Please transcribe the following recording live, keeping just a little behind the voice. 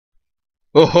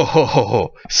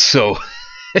Oh, so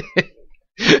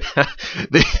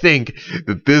they think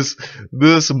that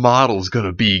this model is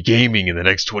gonna be gaming in the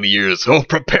next 20 years. Oh,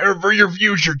 prepare for your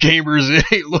future, gamers. It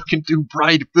ain't looking too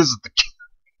bright if this is the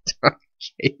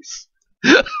case.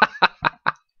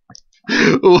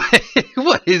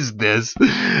 What is this?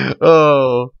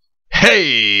 Oh,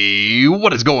 hey,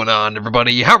 what is going on,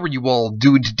 everybody? How are you all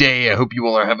doing today? I hope you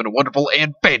all are having a wonderful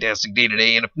and fantastic day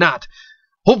today, and if not,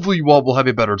 hopefully you all will have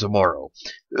it better tomorrow.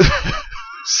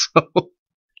 So,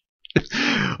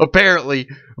 apparently,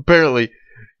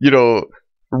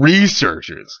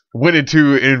 researchers went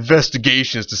into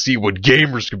investigations to see what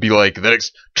gamers could be like in the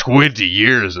next 20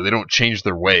 years if they don't change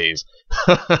their ways.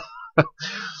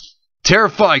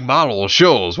 Terrifying model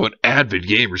shows what avid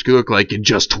gamers could look like in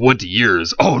just 20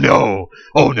 years. Oh no!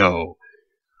 Oh no!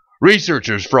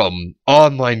 Researchers from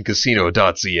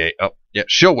onlinecasino.ca,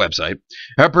 show website,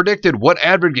 have predicted what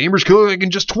avid gamers could look like in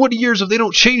just 20 years if they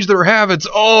don't change their habits.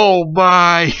 Oh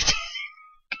my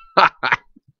God.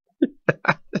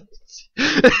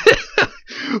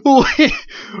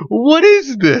 What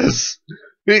is this?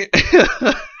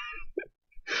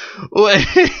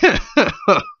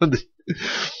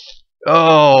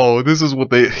 Oh, this is what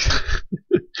they...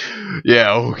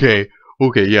 Yeah, okay,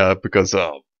 yeah, because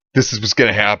this is what's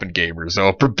gonna happen, gamers.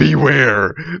 So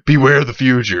beware the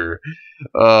future.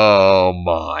 Oh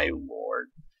my lord.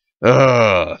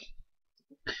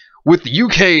 With the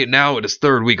UK now in its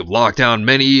third week of lockdown,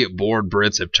 many bored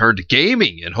Brits have turned to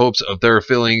gaming in hopes of their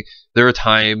filling their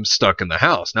time stuck in the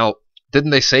house. Now, didn't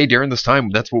they say during this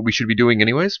time that's what we should be doing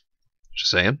anyways?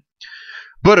 Just saying.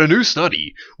 But a new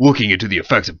study looking into the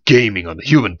effects of gaming on the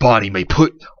human body may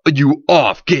put you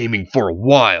off gaming for a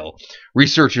while.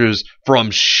 Researchers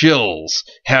from Shills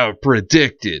have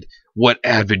predicted what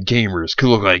avid gamers could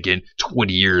look like in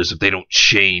 20 years if they don't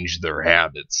change their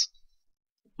habits.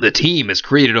 The team has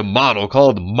created a model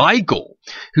called Michael,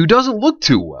 who doesn't look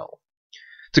too well.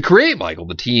 To create Michael,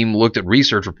 the team looked at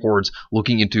research reports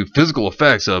looking into physical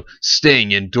effects of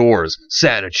staying indoors,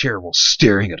 sat in a chair while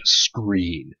staring at a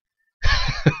screen.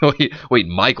 wait,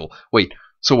 Michael. Wait,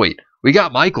 we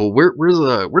got Michael. Where's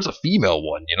a female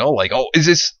one? You know, like, oh, is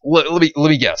this? Let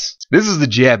me guess. This is the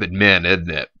jab at men, isn't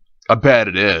it? I bet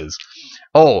it is.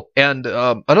 Oh, and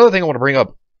another thing I want to bring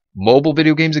up: mobile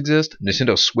video games exist.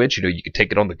 Nintendo Switch. You know, you can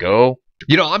take it on the go.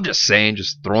 You know, I'm just saying,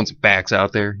 just throwing some facts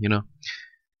out there. You know.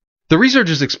 The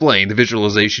researchers explain the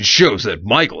visualization shows that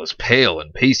Michael has pale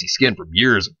and pasty skin from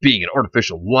years of being in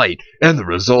artificial light, and the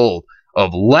result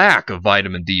of lack of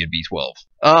vitamin D and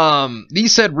B12.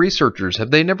 These said researchers, have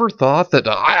they never thought that,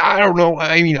 I don't know,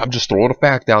 I mean, I'm just throwing a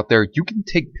fact out there, you can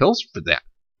take pills for that.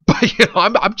 But, you know,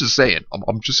 I'm just saying,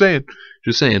 I'm just saying.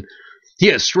 He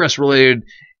has stress-related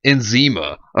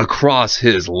eczema across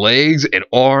his legs and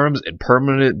arms and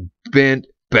permanent bent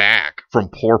back from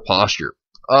poor posture.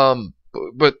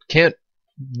 But can't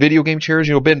video game chairs,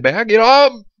 you know, bend back? You know,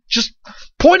 I'm just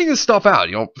pointing this stuff out,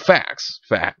 you know, facts.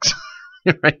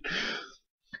 Right?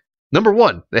 Number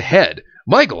 1, the head.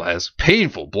 Michael has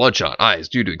painful bloodshot eyes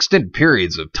due to extended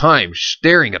periods of time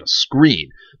staring at a screen.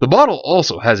 The model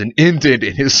also has an indent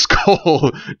in his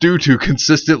skull due to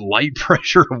consistent light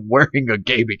pressure of wearing a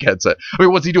gaming headset. I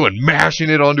mean, what's he doing? Mashing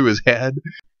it onto his head?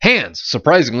 Hands.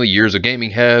 Surprisingly, years of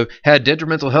gaming have had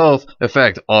detrimental health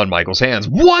effect on Michael's hands.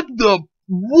 What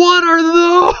are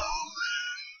those?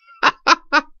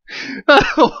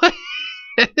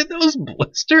 Those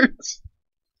blisters?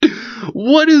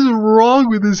 What is wrong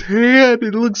with his hand?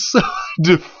 It looks so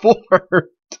deformed.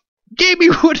 Gaming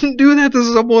wouldn't do that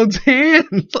to someone's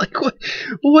hand. Like,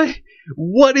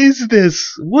 what is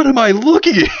this? What am I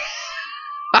looking at?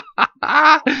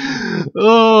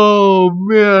 Oh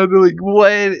man, like,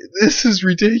 what? This is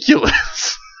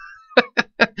ridiculous.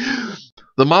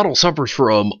 The model suffers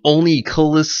from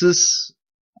onychosis.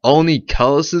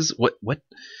 What?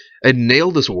 A nail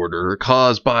disorder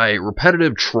caused by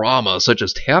repetitive trauma, such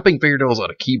as tapping fingernails on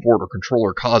a keyboard or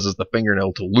controller, causes the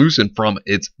fingernail to loosen from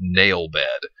its nail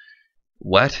bed.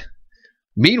 What?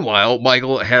 Meanwhile,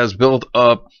 Michael has built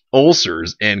up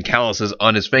ulcers and calluses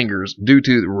on his fingers due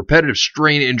to the repetitive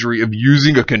strain injury of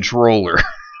using a controller.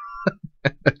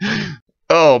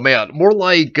 Oh man, more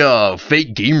like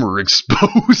fake gamer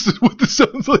exposed is what this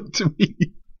sounds like to me.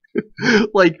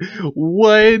 Like,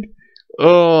 what?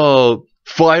 Oh...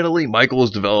 Finally, Michael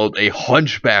has developed a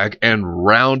hunchback and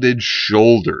rounded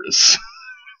shoulders.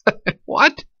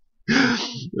 What?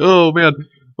 Oh, man.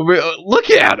 I mean,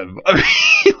 look at him. I mean,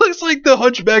 he looks like the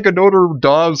hunchback of Notre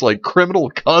Dame's, like,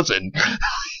 criminal cousin.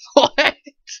 What?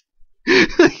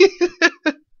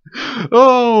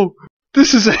 Oh,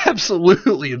 this is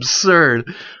absolutely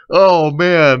absurd. Oh,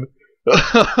 man.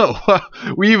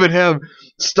 We even have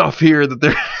stuff here that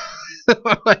they're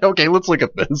okay, let's look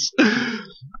at this.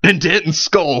 Indent and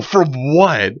skull from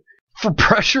what? For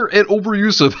pressure and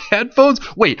overuse of headphones?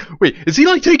 Wait, is he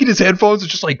like taking his headphones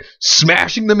and just like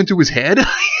smashing them into his head?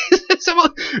 Is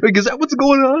that what's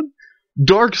going on?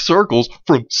 Dark circles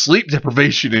from sleep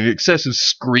deprivation and excessive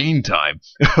screen time.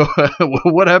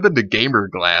 What happened to gamer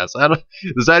glass?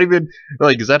 Is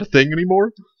that a thing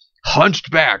anymore? Hunched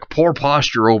back, poor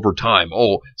posture over time.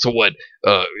 Oh, so what?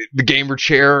 The gamer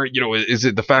chair, is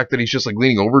it the fact that he's just like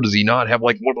leaning over? Does he not have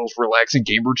like one of those relaxing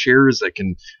gamer chairs that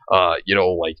can,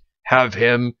 like have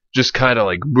him just kind of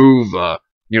like move,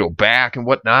 back and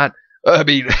whatnot? I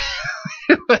mean,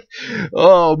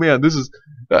 oh man, this is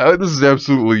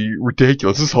absolutely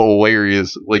ridiculous. This is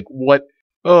hilarious. Like what?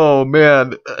 Oh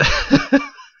man.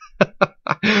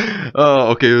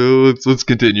 Oh, okay. Let's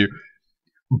continue.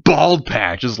 Bald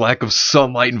patches, lack of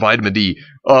sunlight and vitamin D.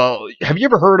 Have you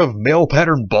ever heard of male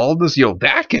pattern baldness?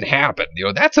 That can happen.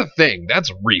 That's a thing. That's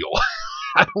real.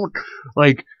 I don't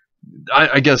like.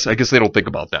 I guess they don't think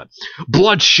about that.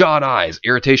 Bloodshot eyes,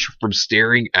 irritation from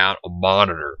staring at a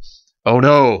monitor. Oh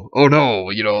no!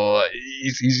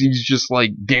 He's just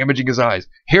like damaging his eyes.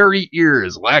 Hairy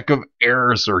ears, lack of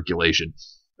air circulation.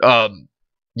 That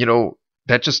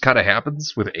just kind of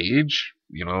happens with age.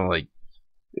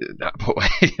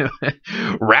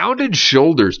 Rounded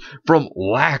shoulders from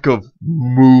lack of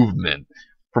movement.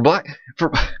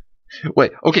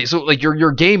 Wait, okay, so like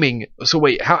you're gaming. So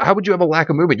wait, how would you have a lack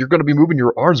of movement? You're going to be moving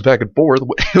your arms back and forth.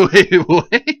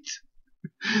 Wait.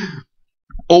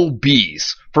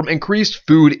 Obese from increased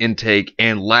food intake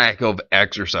and lack of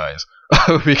exercise,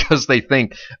 because they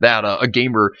think that a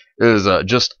gamer is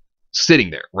just sitting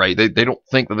there, right? They don't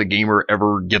think that the gamer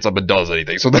ever gets up and does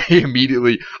anything, so they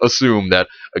immediately assume that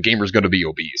a gamer is going to be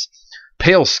obese.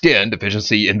 Pale skin,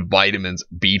 deficiency in vitamins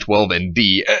B12 and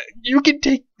D. You can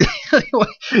take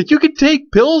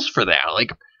pills for that.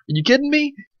 Like, are you kidding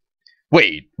me?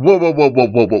 Wait, whoa!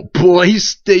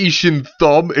 PlayStation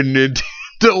thumb and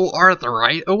Nintendo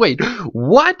arthritis. Oh wait,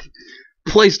 what?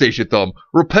 PlayStation thumb,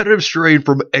 repetitive strain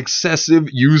from excessive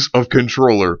use of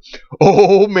controller.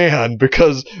 Oh man,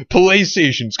 because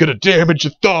PlayStation's gonna damage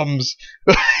your thumbs.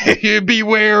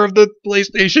 Beware of the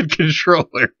PlayStation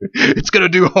controller. It's gonna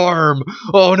do harm.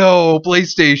 Oh no,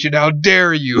 PlayStation, how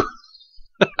dare you?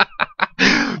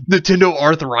 Nintendo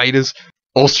arthritis,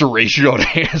 ulceration on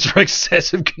hands for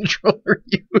excessive controller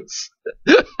use.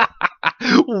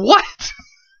 What?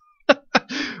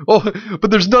 Oh,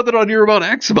 but there's nothing on here about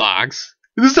Xbox.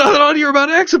 There's nothing on here about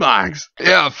Xbox.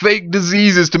 Yeah, fake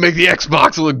diseases to make the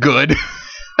Xbox look good.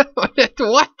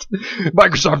 What?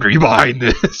 Microsoft, are you behind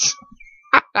this?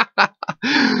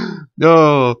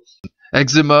 No.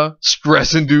 Eczema,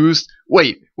 stress-induced.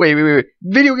 Wait.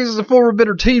 Video games is a form of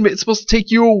entertainment. It's supposed to take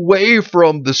you away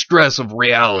from the stress of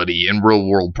reality and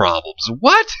real-world problems.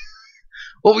 What?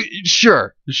 Well,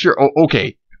 sure. Oh,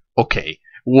 okay,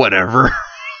 whatever.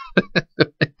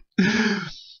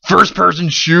 First person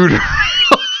shooter.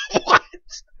 What?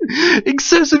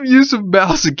 Excessive use of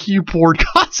mouse and keyboard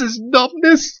causes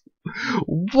numbness.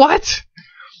 What?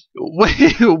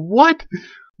 Wait, what?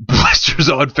 Blisters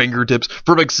on fingertips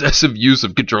from excessive use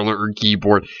of controller or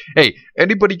keyboard. Hey,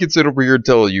 anybody can sit over here and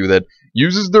tell you that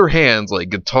uses their hands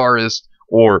like guitarists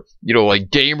or, like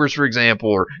gamers, for example,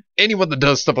 or anyone that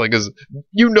does stuff like this,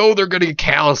 they're going to get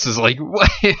calluses. Like,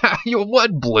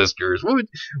 what blisters?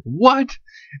 What?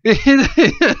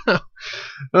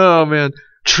 Oh, man.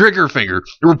 Trigger finger,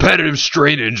 repetitive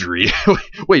strain injury.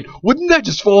 Wait, wouldn't that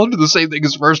just fall into the same thing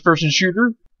as first-person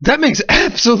shooter? That makes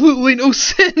absolutely no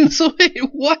sense. Wait,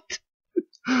 what?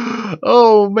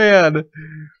 Oh, man.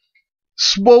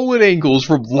 Swollen ankles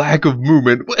from lack of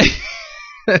movement.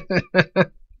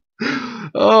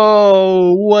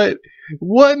 Oh, what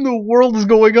in the world is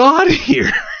going on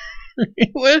here?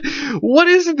 What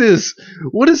is this?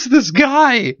 What is this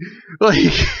guy?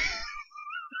 Like,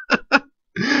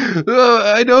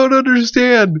 I don't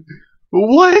understand.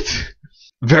 What?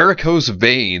 Varicose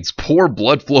veins, poor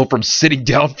blood flow from sitting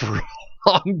down for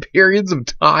long periods of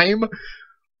time.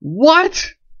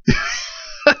 What?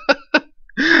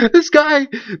 This guy's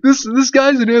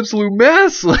an absolute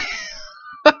mess. Like,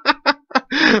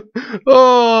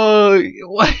 oh,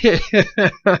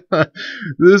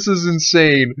 this is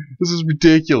insane. This is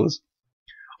ridiculous.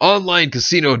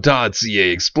 OnlineCasino.ca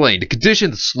explained a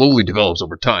condition that slowly develops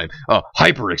over time. A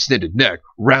hyperextended neck,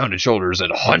 rounded shoulders,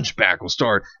 and hunchback will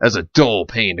start as a dull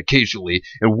pain occasionally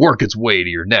and work its way to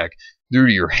your neck through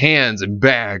your hands and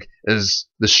back as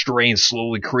the strain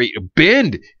slowly create a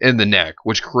bend in the neck,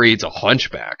 which creates a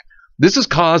hunchback. This is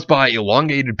caused by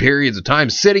elongated periods of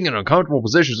time sitting in uncomfortable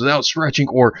positions without stretching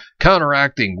or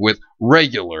counteracting with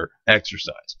regular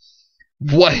exercise.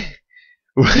 What?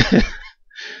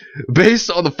 Based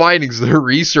on the findings, the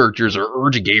researchers are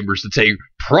urging gamers to take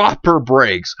proper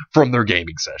breaks from their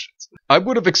gaming sessions. I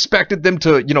would have expected them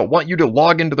to, want you to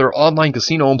log into their online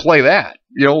casino and play that.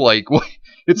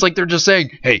 It's like they're just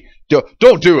saying, hey,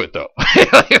 don't do it, though.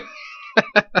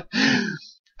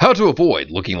 How to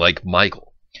avoid looking like Michael.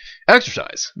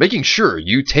 Exercise. Making sure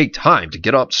you take time to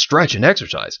get up, stretch, and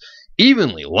exercise.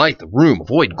 Evenly light the room.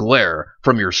 Avoid glare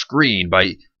from your screen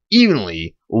by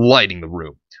evenly lighting the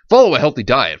room. Follow a healthy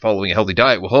diet. Following a healthy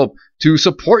diet will help to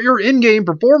support your in-game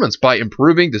performance by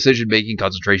improving decision-making,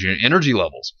 concentration, and energy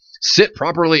levels. Sit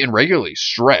properly and regularly.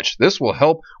 Stretch. This will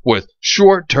help with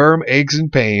short-term aches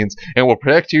and pains and will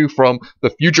protect you from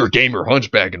the future gamer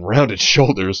hunchback and rounded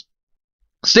shoulders.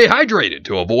 Stay hydrated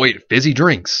to avoid fizzy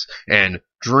drinks and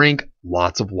drink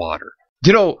lots of water.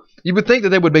 You would think that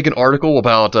they would make an article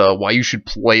about why you should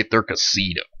play at their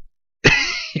casino.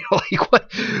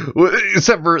 What?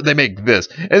 Except for they make this.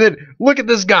 And then look at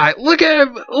this guy. Look at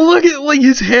him. Look at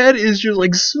his head is just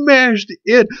smashed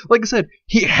in. Like I said,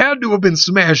 he had to have been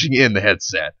smashing in the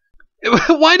headset.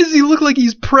 Why does he look like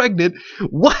he's pregnant?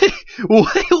 Why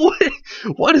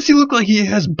does he look like he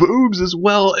has boobs as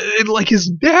well? And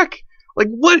his neck?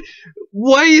 What?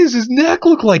 Why does his neck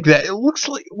look like that? It looks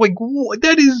like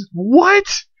that is what?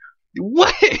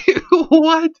 What?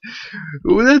 What?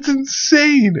 That's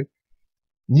insane.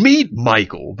 Meet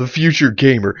Michael, the future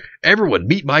gamer. Everyone,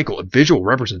 meet Michael, a visual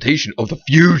representation of the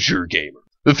future gamer.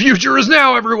 The future is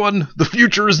now, everyone. The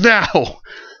future is now.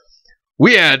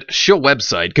 We had Shill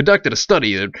website conducted a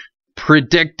study that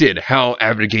predicted how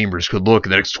avid gamers could look in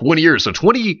the next 20 years. So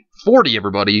 2040,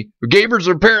 everybody, gamers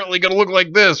are apparently going to look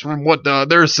like this from what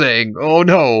they're saying. Oh,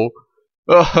 no.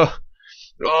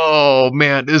 Oh,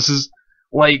 man, this is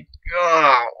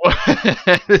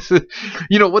this is,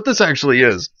 what this actually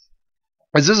is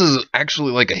this is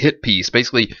actually a hit piece.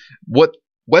 Basically, what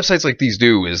websites like these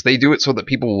do is they do it so that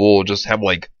people will just have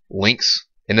links,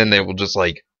 and then they will just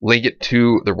link it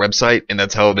to their website, and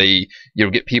that's how they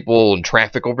get people and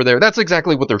traffic over there. That's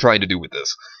exactly what they're trying to do with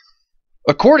this.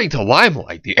 According to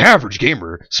Limelight, the average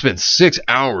gamer spends 6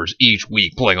 hours each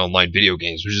week playing online video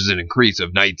games, which is an increase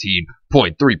of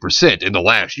 19.3% in the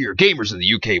last year. Gamers in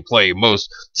the UK play most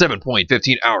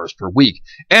 7.15 hours per week,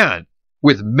 and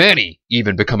with many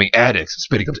even becoming addicts,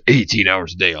 spending up to 18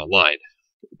 hours a day online.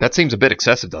 That seems a bit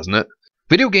excessive, doesn't it?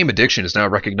 Video game addiction is now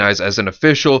recognized as an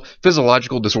official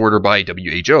physiological disorder by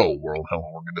WHO, World Health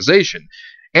Organization,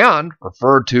 and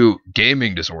referred to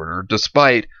gaming disorder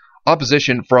despite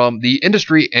opposition from the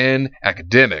industry and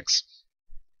academics.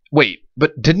 Wait,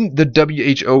 but didn't the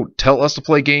WHO tell us to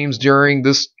play games during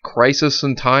this crisis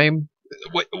in time?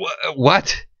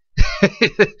 What?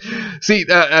 See,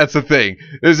 that's the thing.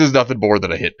 This is nothing more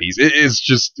than a hit piece. It is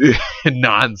just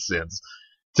nonsense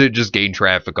to just gain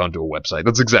traffic onto a website.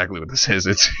 That's exactly what this is.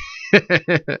 It's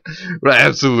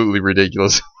absolutely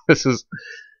ridiculous. This is,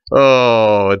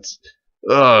 it's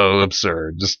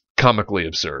absurd. Just comically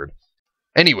absurd.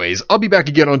 Anyways, I'll be back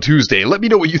again on Tuesday. Let me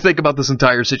know what you think about this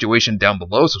entire situation down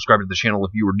below. Subscribe to the channel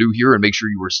if you are new here, and make sure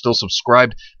you are still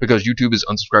subscribed, because YouTube is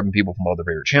unsubscribing people from all their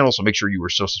favorite channels, so make sure you are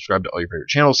still subscribed to all your favorite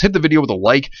channels. Hit the video with a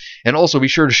like, and also be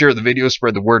sure to share the video,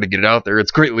 spread the word to get it out there.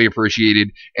 It's greatly appreciated,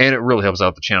 and it really helps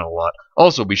out the channel a lot.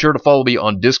 Also, be sure to follow me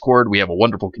on Discord. We have a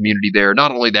wonderful community there.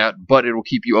 Not only that, but it will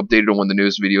keep you updated on when the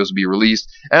newest videos will be released,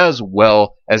 as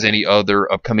well as any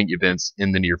other upcoming events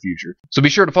in the near future. So be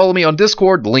sure to follow me on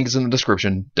Discord. The link is in the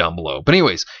description down below. But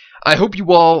anyways, I hope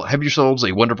you all have yourselves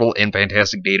a wonderful and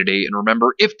fantastic day today. And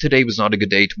remember, if today was not a good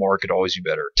day, tomorrow could always be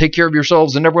better. Take care of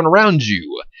yourselves and everyone around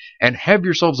you. And have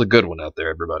yourselves a good one out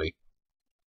there, everybody.